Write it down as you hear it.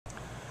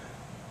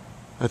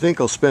I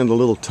think I'll spend a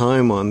little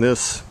time on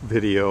this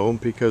video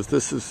because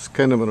this is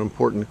kind of an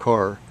important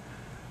car.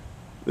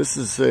 This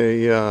is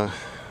a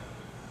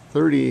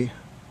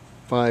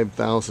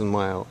 35,000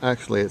 mile,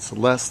 actually it's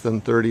less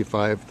than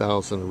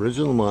 35,000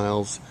 original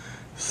miles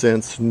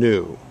since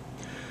new.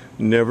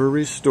 Never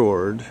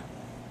restored,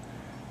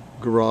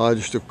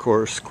 garaged of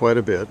course quite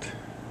a bit,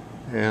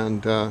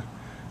 and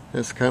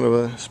it's kind of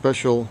a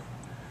special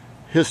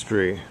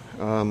history.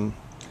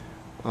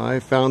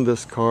 I found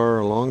this car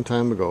a long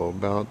time ago,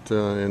 about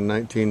in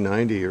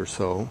 1990 or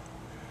so,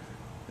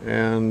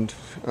 and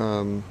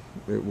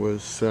it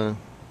was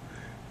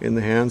in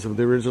the hands of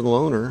the original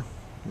owner,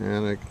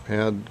 and it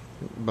had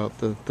about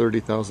the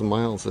 30,000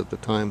 miles at the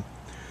time.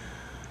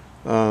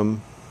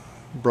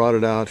 Brought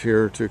it out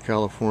here to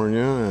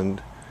California,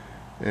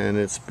 and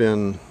it's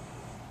been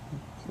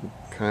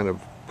kind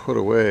of put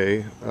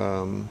away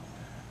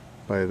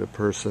by the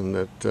person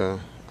that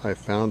I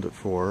found it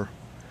for.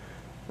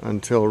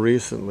 Until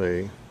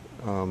recently,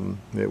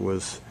 it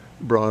was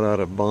brought out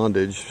of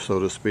bondage, so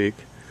to speak,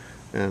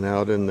 and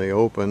out in the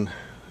open.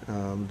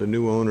 The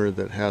new owner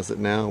that has it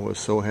now was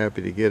so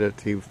happy to get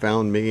it. He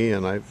found me,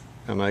 and I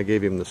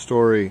gave him the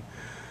story,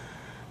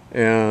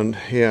 and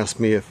he asked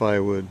me if I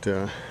would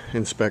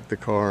inspect the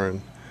car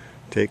and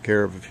take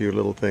care of a few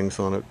little things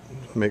on it,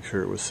 make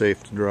sure it was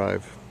safe to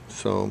drive.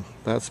 So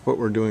that's what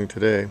we're doing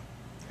today.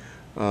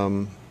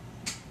 But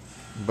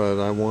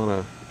I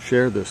want to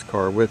share this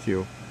car with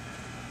you.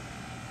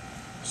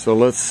 So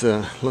let's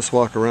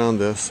walk around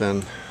this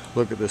and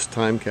look at this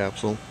time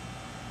capsule.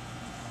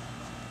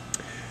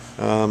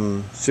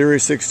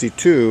 Series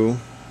 62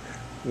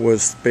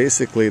 was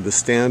basically the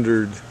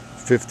standard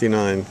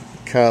 59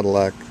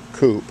 Cadillac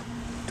coupe,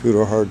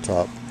 two-door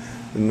hardtop.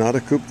 Not a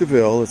Coupe de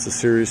Ville, it's a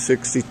Series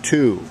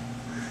 62.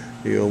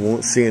 You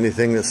won't see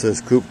anything that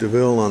says Coupe de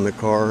Ville on the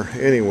car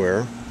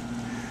anywhere.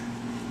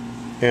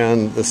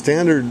 And the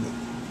standard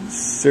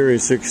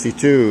Series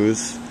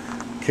 62s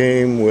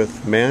came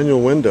with manual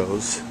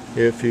windows.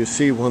 If you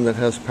see one that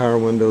has power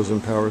windows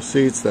and power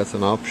seats, that's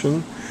an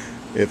option.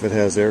 If it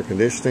has air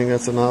conditioning,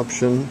 that's an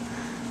option.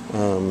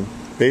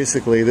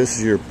 Basically, this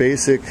is your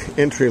basic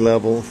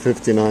entry-level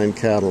 59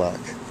 Cadillac.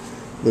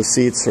 The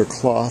seats are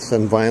cloth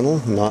and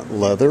vinyl, not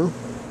leather.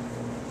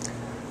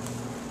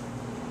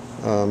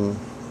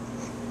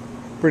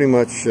 Pretty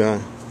much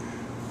the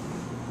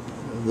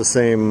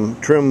same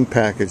trim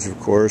package, of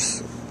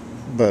course,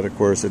 but of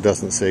course it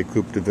doesn't say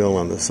Coupe de Ville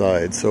on the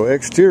side. So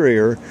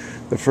exterior,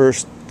 the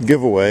first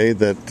giveaway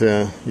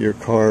that your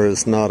car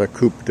is not a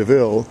Coupe de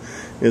Ville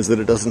is that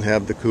it doesn't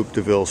have the Coupe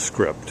de Ville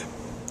script.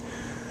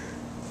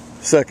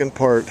 Second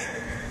part,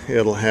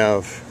 it'll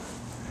have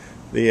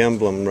the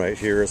emblem right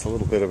here. It's a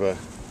little bit of a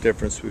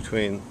difference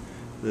between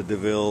the de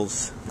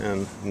Villes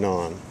and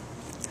non.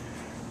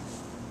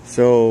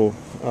 So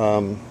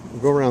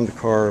go around the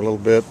car a little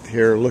bit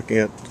here, looking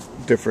at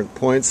different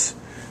points.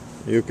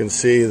 You can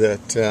see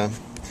that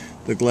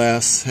the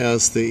glass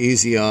has the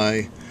Easy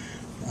Eye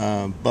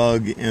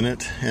bug in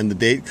it, and the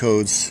date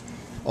codes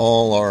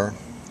all are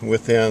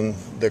within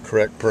the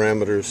correct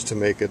parameters to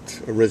make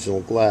it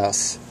original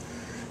glass.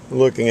 We're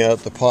looking at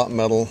the pot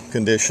metal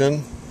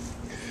condition,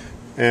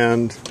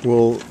 and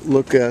we'll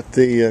look at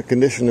the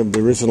condition of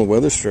the original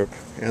weather strip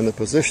and the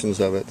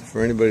positions of it.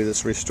 For anybody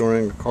that's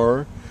restoring a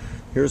car,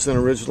 here's an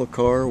original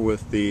car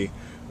with the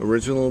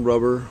original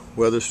rubber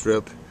weather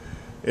strip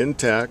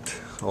intact,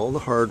 all the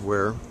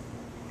hardware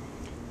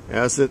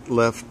as it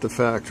left the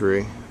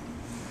factory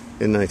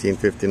in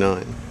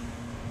 1959.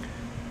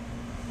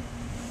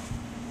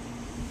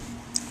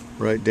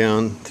 Right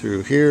down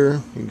through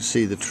here, you can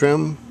see the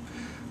trim,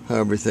 how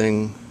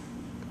everything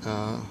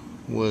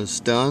was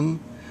done.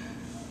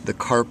 The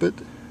carpet,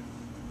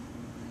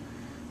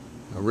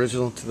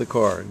 original to the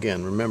car.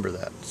 Again, remember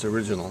that, it's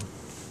original.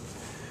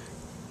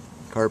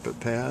 Carpet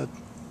pad,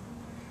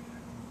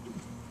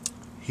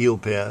 heel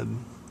pad,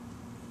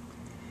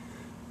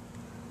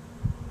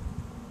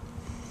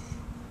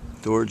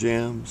 door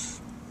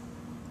jambs,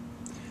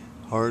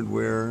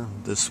 hardware,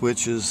 the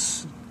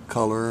switches,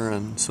 color,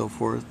 and so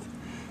forth,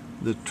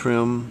 the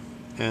trim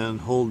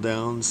and hold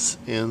downs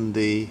in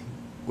the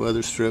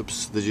weather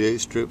strips, the J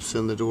strips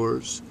in the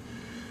doors,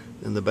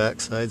 and the back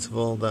sides of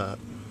all that.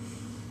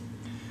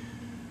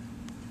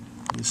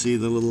 You see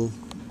the little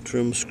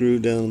trim screw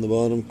down in the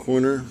bottom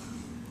corner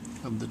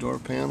of the door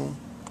panel.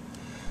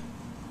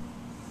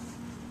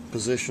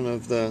 Position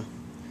of the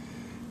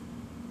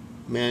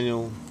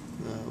manual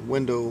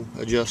window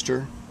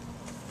adjuster.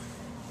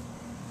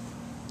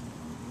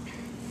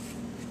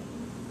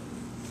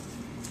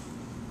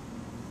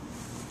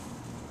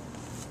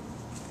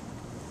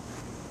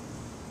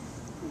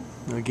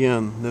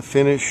 Again, the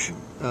finish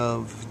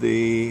of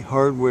the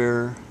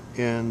hardware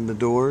and the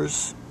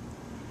doors.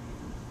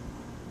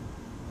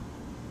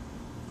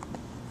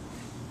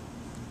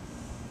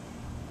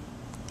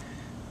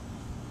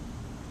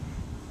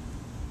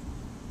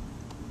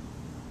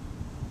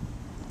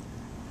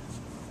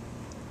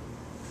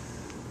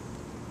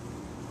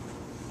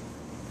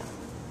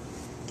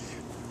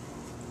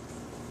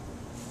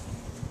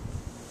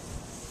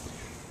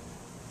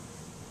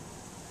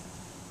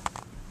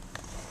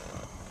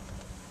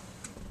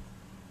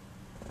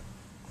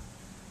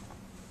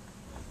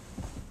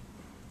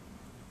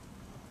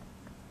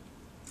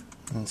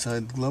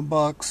 Inside the glove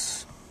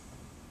box.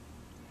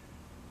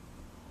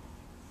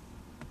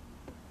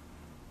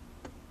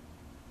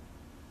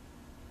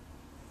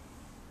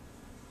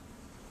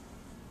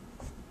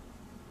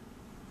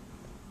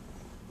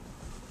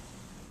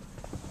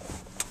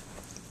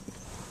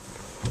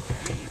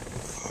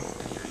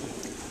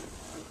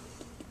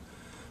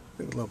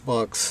 The glove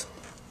box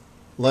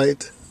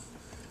light.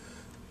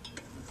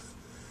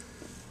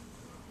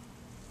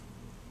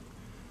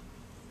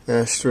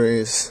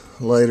 Ashtrays,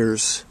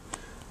 lighters,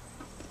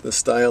 the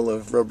style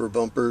of rubber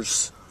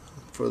bumpers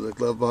for the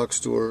glove box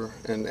door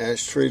and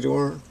ashtray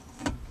door.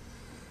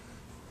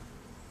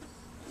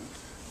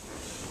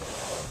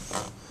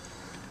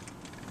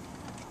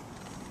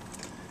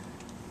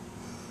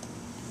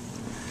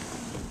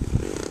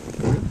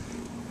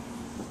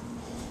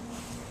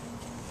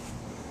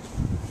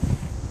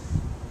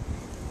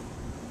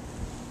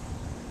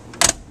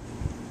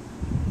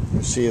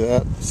 You see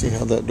that? See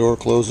how that door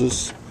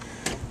closes?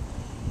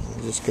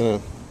 I'm just gonna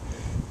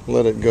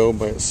let it go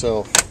by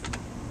itself.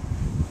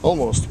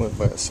 Almost went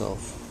by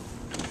itself.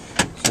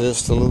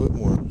 Just a little bit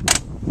more.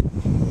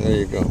 There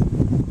you go.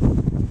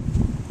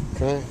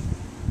 Okay.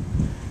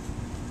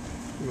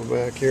 Go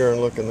back here and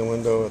look in the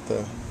window at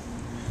the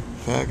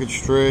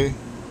package tray.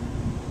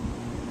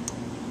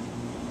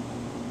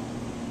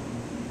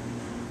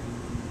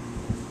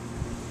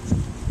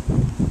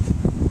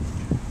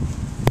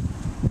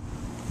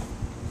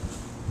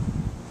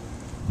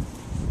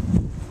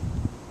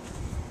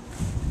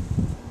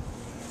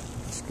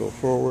 Let's go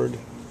forward.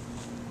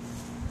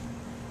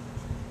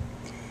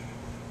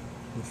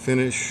 The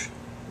finish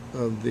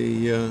of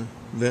the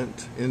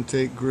vent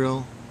intake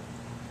grill.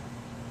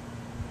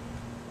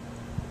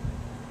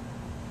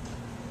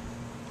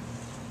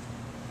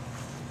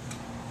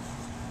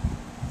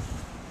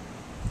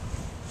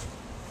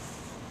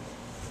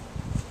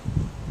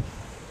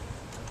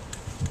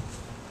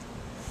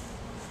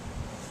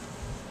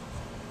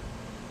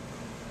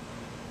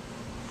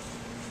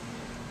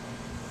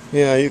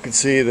 Yeah, you can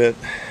see that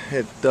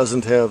it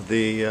doesn't have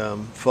the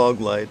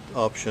fog light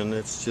option.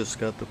 It's just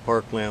got the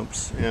park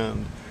lamps,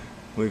 and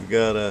we've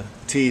got a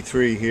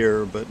T3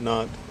 here, but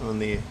not on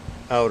the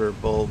outer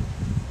bulb.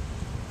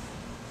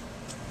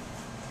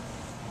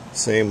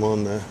 Same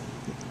on the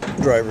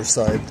driver's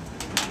side.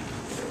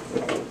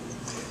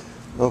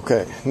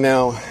 Okay,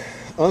 now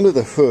under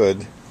the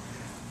hood,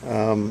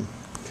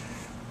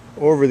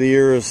 over the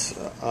years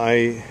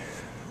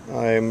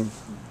I'm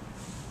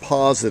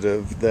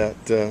positive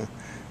that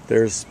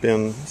there's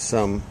been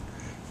some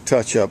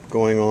touch-up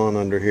going on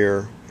under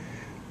here,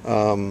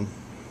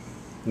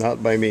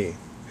 not by me,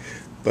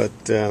 but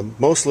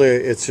mostly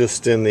it's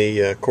just in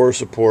the core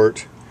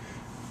support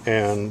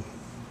and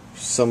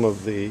some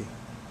of the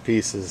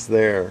pieces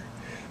there,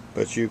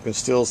 but you can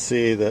still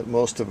see that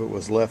most of it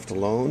was left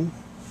alone.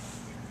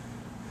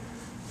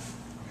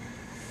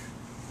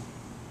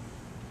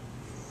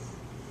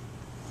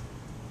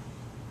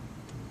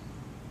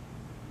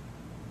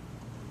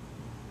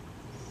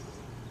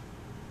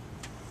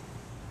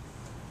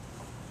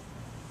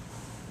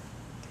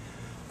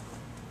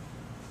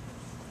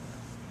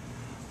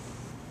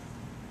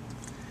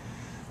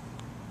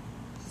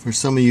 For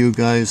some of you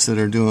guys that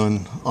are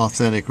doing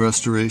authentic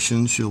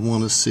restorations, you'll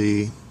want to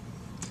see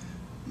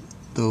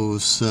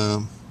those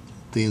the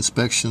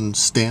inspection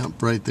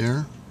stamp right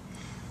there.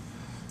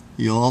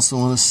 You'll also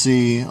want to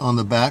see on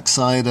the back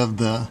side of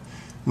the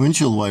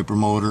windshield wiper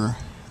motor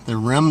the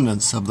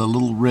remnants of the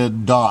little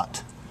red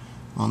dot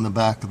on the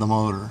back of the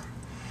motor.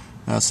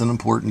 That's an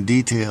important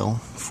detail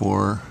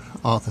for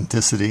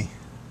authenticity.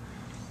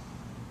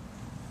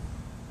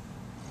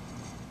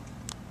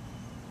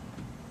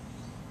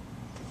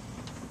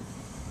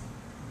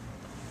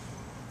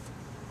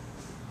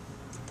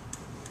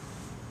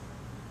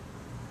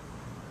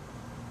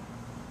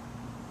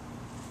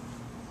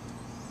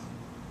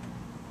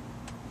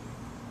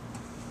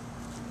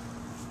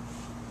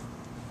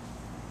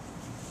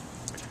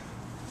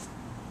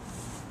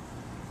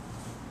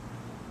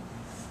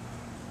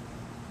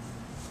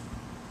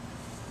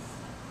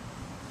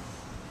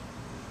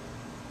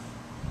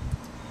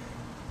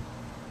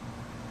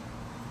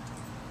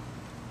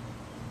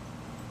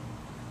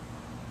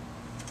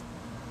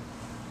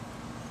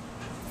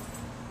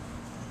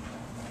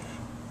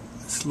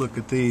 Let's look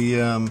at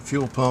the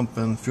fuel pump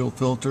and fuel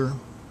filter.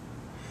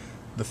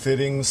 The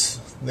fittings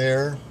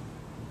there.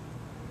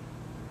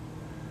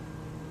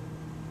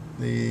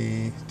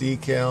 The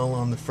decal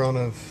on the front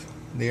of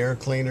the air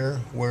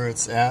cleaner, where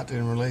it's at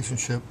in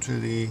relationship to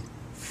the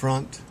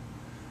front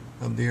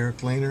of the air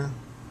cleaner.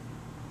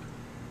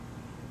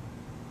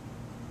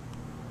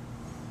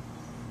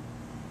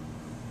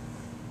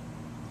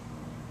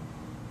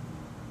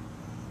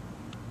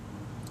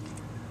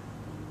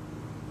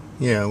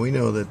 Yeah, we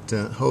know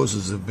that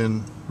hoses have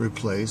been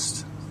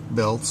replaced,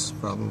 belts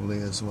probably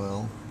as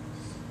well,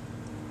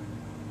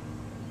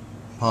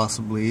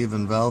 possibly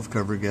even valve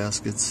cover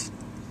gaskets.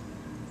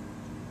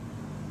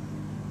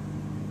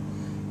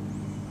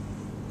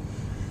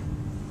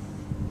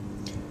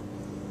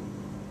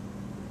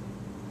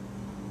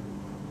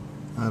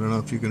 I don't know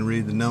if you can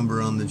read the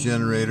number on the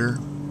generator.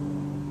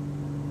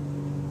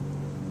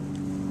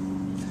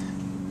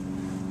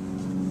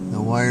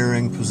 The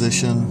wiring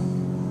position,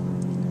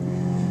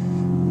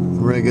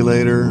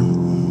 regulator.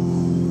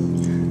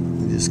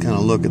 You just kind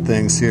of look at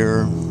things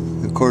here.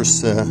 Of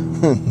course,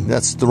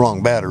 that's the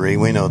wrong battery.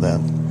 We know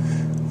that.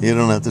 You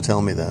don't have to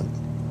tell me that.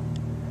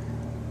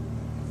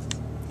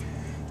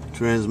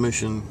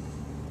 Transmission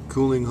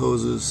cooling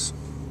hoses.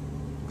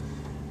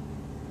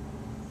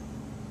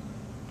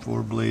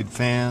 4-blade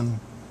fan.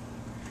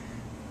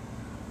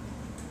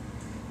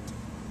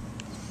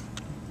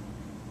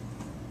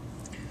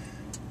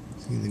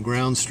 See the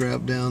ground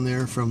strap down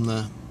there from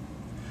the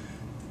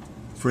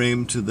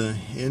frame to the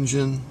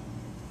engine.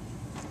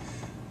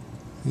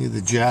 See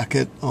the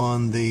jacket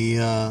on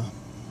the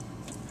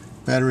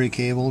battery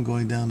cable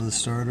going down to the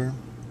starter.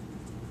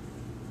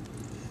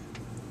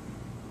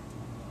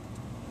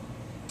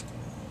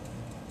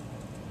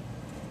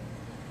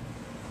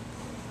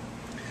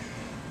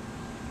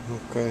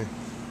 Okay,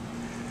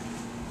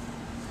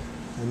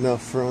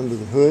 enough for under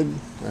the hood.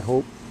 I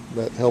hope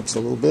that helps a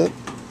little bit.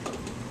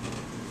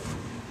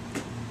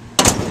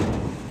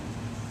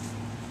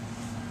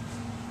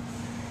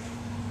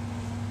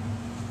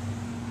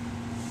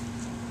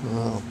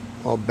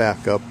 I'll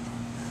back up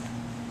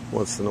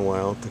once in a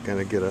while to kind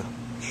of get a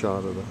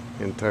shot of the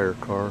entire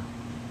car.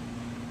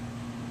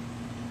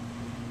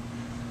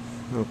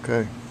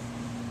 Okay.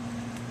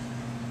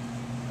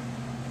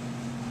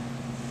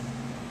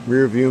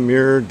 Rear view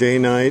mirror, day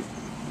night.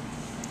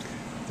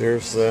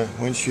 There's the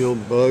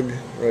windshield bug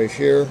right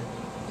here,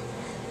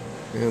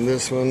 and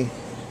this one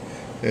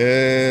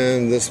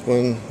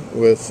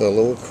with a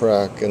little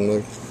crack in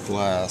the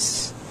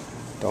glass.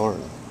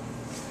 Darn.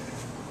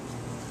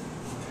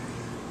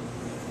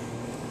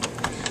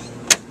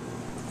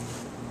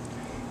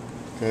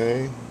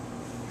 Okay,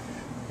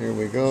 here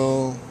we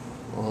go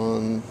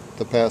on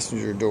the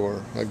passenger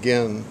door.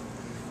 Again,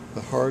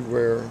 the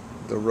hardware,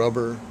 the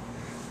rubber,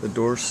 the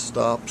door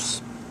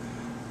stops,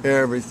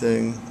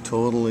 everything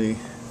totally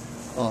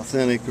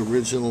authentic,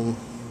 original,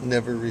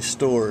 never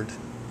restored.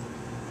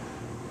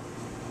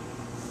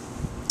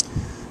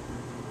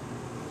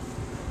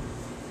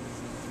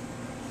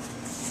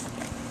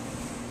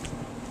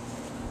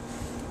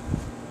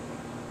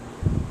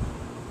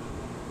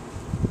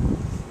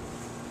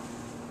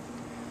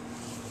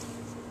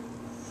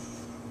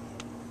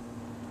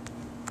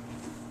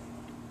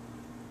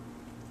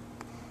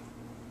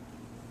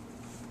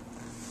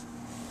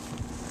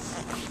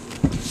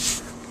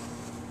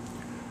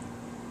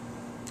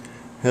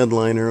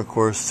 Headliner, of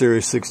course,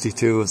 Series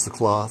 62 is the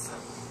cloth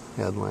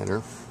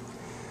headliner.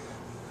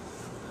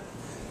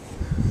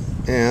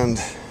 And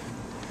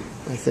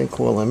I think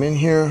while I'm in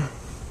here,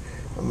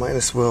 I might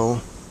as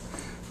well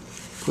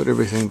put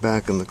everything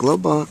back in the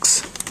glove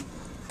box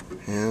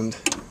and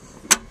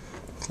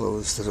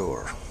close the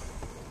door.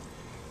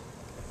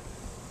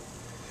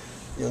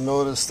 You'll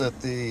notice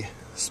that the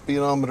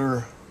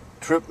speedometer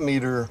trip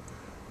meter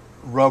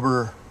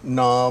rubber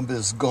knob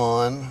is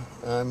gone.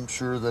 I'm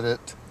sure that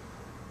it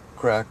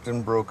cracked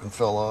and broke and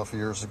fell off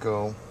years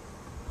ago.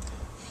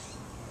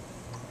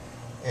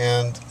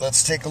 And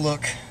let's take a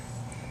look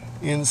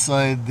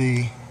inside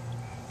the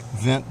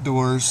vent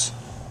doors.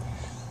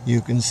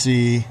 You can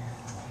see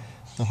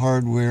the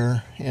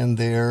hardware in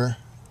there,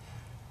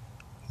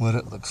 what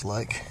it looks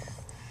like,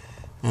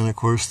 and of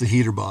course the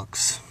heater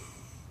box.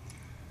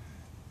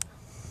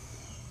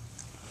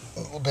 A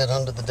little bit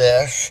under the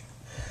dash.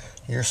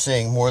 You're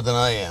seeing more than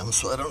I am,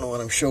 so I don't know what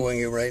I'm showing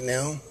you right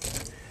now.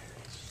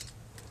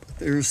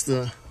 There's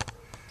the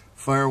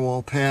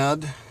firewall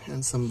pad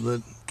and some of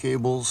the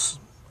cables,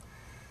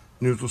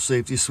 neutral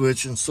safety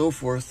switch and so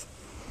forth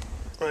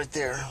right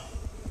there.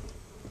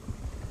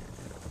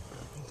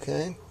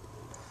 Okay.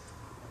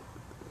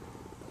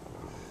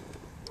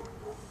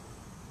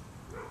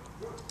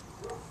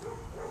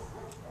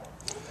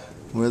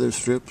 Weather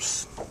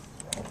strips.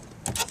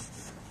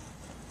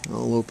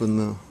 I'll open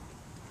the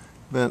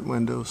vent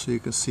window so you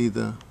can see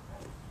the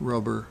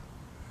rubber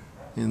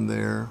in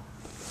there.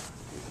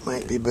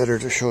 Might be better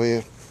to show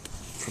you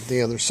from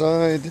the other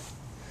side.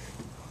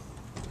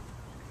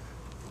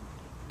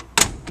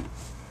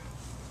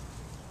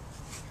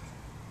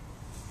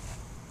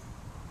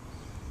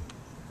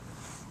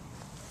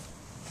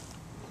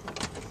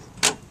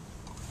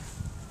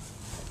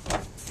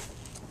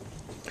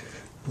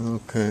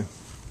 Okay,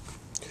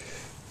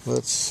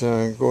 let's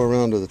go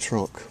around to the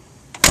trunk.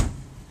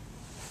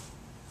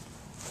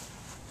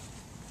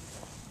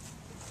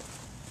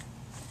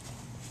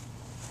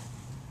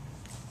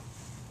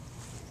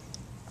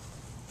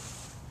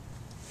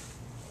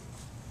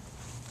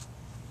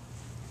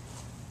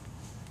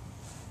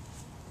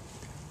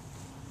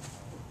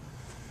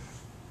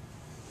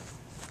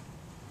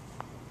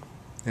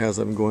 As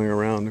I'm going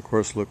around, of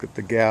course, look at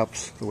the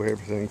gaps, the way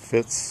everything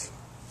fits.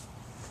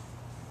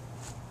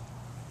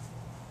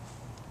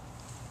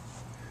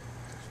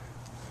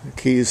 The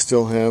keys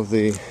still have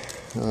the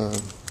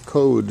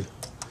code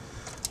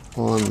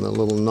on the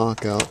little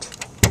knockout.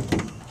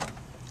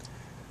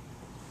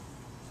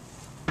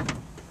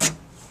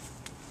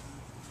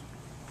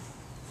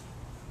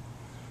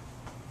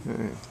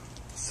 Alright,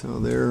 so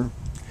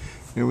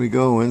here we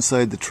go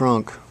inside the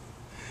trunk.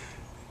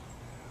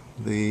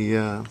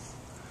 The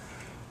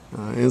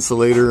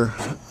insulator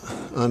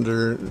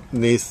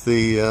underneath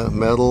the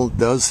metal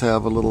does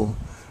have a little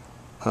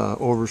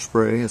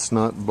overspray. It's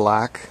not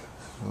black,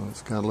 so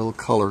it's got a little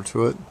color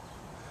to it.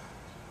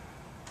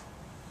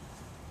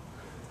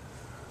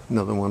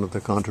 Another one of the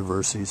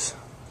controversies.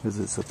 Is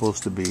it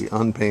supposed to be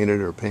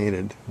unpainted or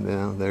painted?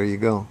 Yeah, there you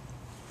go.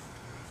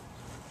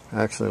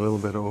 Actually, a little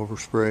bit of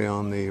overspray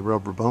on the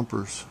rubber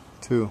bumpers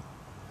too,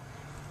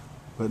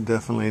 but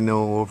definitely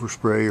no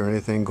overspray or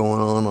anything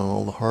going on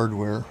all the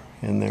hardware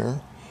in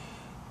there.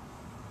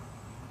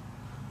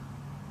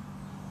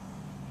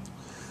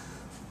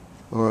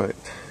 Alright,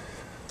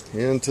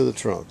 into the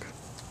trunk.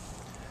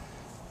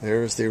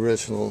 There's the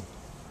original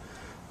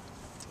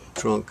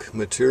trunk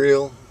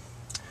material,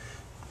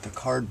 the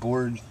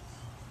cardboard,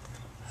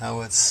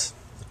 how it's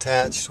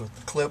attached with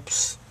the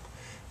clips,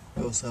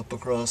 goes up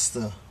across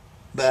the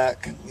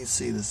back. You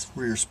see this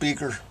rear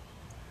speaker.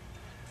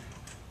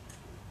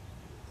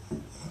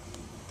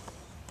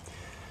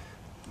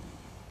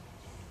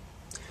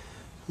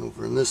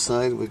 Over on this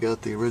side we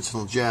got the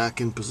original jack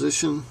in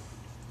position,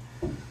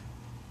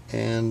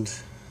 and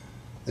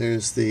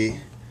there's the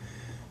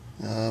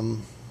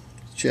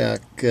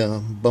jack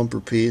bumper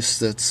piece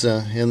that's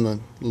in the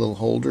little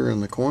holder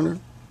in the corner.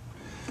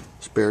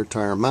 Spare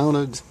tire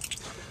mounted,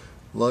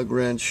 lug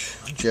wrench,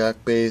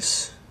 jack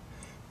base,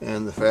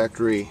 and the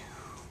factory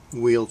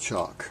wheel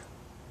chock.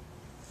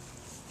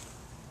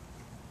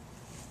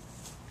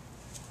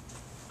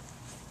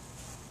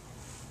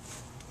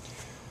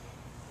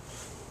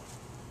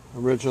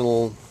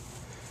 Original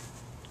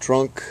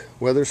trunk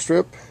weather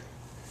strip,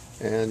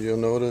 and you'll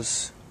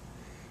notice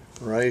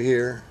right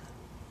here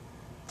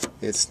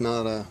it's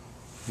not a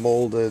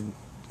molded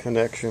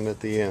connection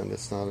at the end.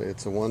 It's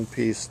a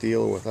one-piece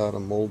steel without a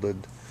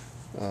molded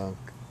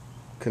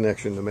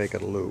connection to make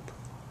it a loop.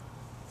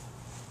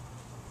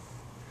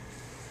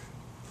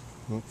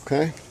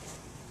 Okay,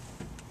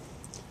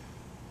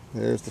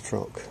 there's the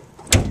trunk.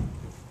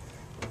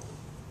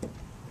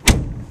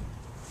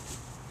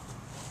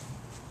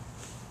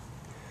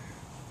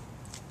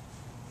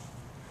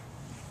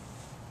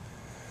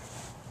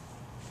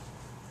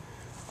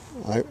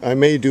 I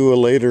may do a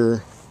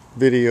later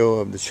video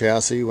of the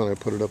chassis when I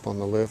put it up on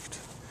the lift,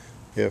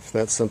 if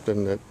that's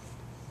something that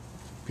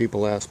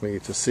people ask me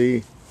to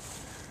see.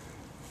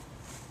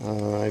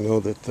 I know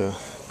that the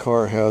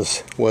car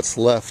has what's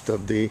left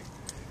of the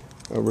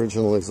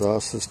original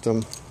exhaust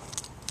system.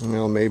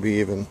 Well, maybe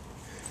even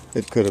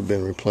it could have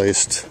been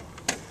replaced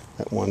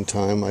at one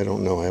time. I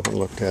don't know, I haven't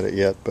looked at it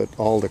yet, but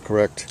all the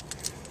correct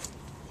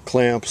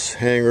clamps,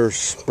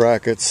 hangers,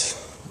 brackets,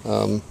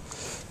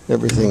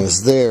 everything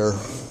is there.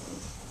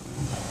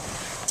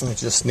 It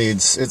just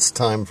needs, it's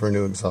time for a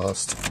new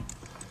exhaust.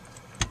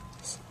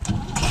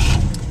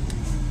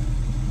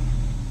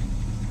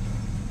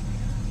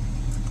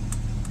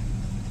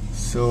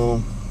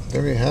 So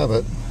there you have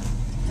it.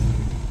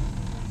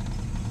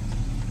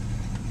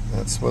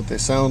 That's what they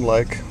sound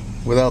like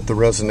without the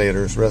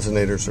resonators.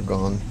 Resonators are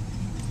gone.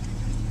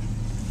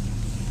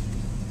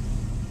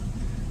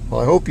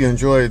 Well, I hope you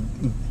enjoyed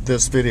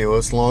this video.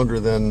 It's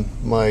longer than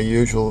my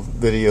usual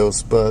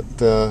videos, but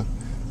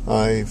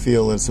I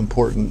feel it's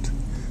important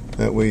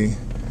that we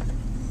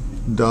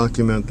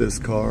document this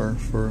car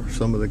for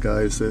some of the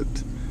guys that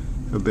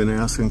have been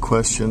asking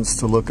questions,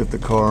 to look at the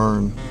car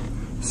and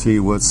see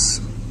what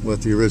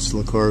the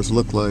original cars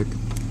look like.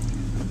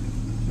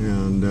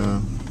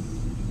 And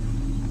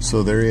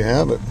so there you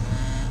have it.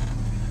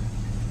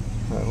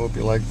 I hope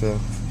you like the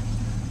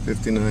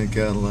 59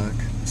 Cadillac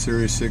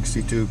Series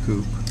 62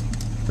 coupe.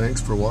 Thanks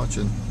for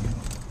watching.